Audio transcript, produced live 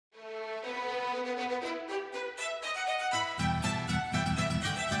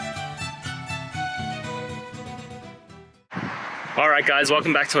Alright guys,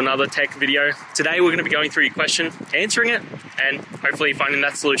 welcome back to another tech video. Today we're going to be going through your question, answering it, and hopefully finding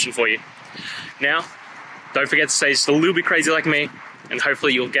that solution for you. Now, don't forget to stay just a little bit crazy like me, and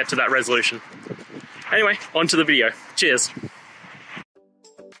hopefully you'll get to that resolution. Anyway, on to the video. Cheers!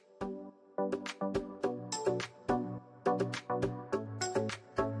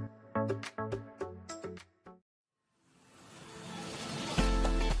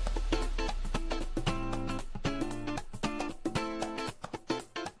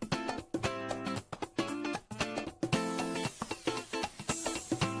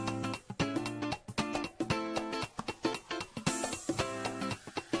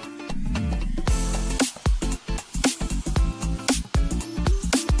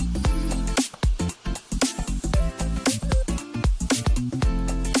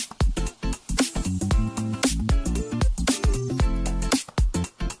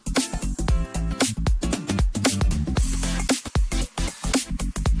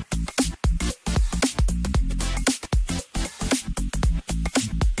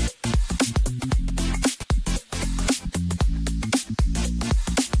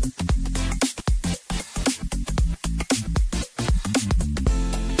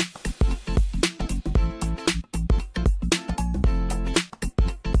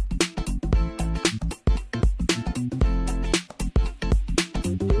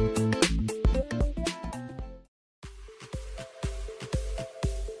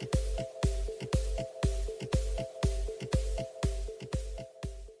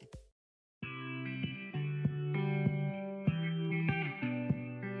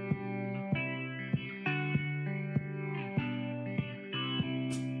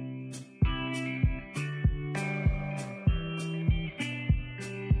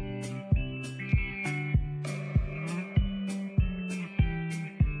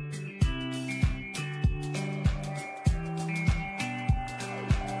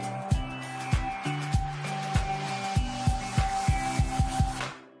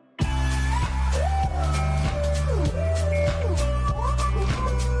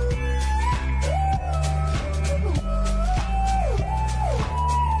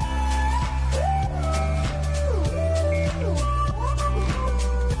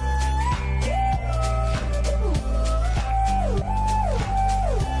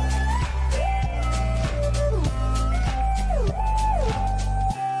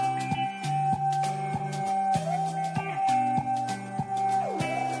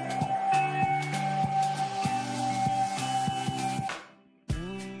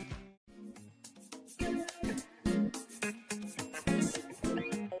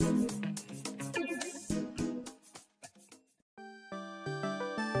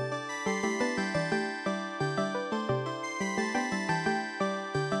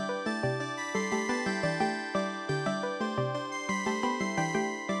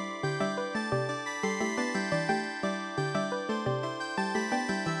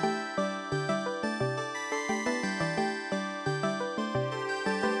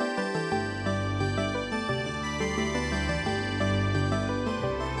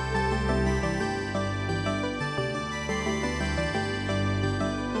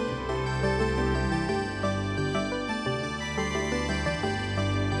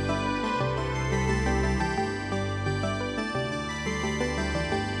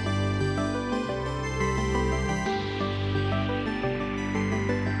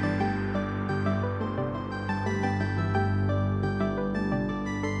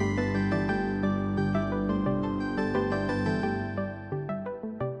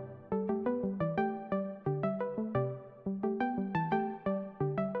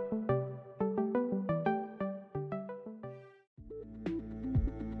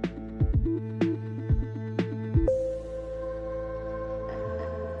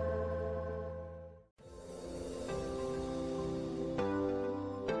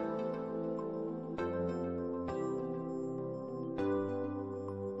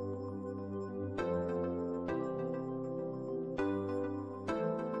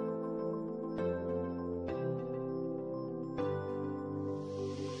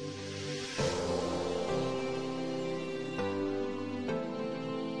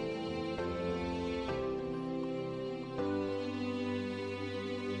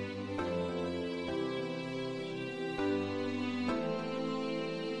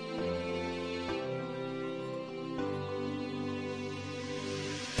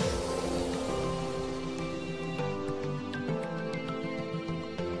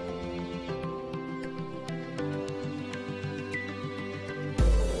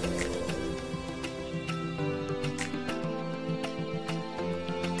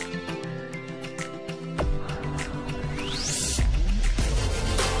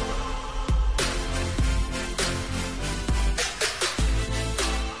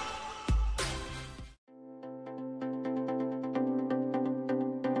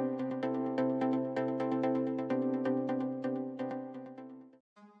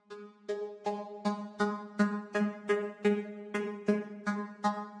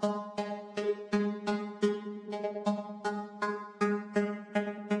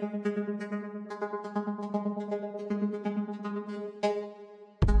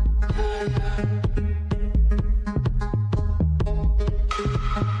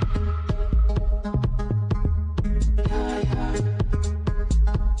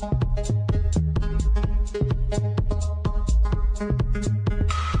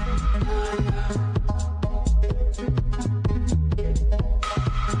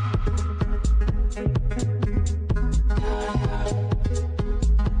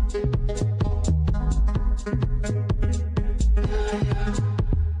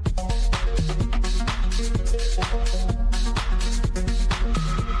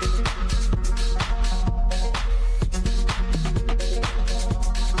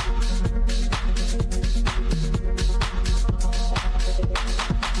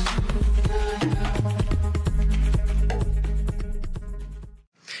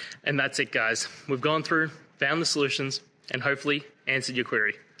 And that's it, guys. We've gone through, found the solutions, and hopefully answered your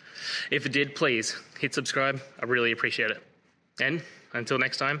query. If it did, please hit subscribe. I really appreciate it. And until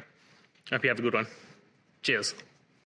next time, I hope you have a good one. Cheers.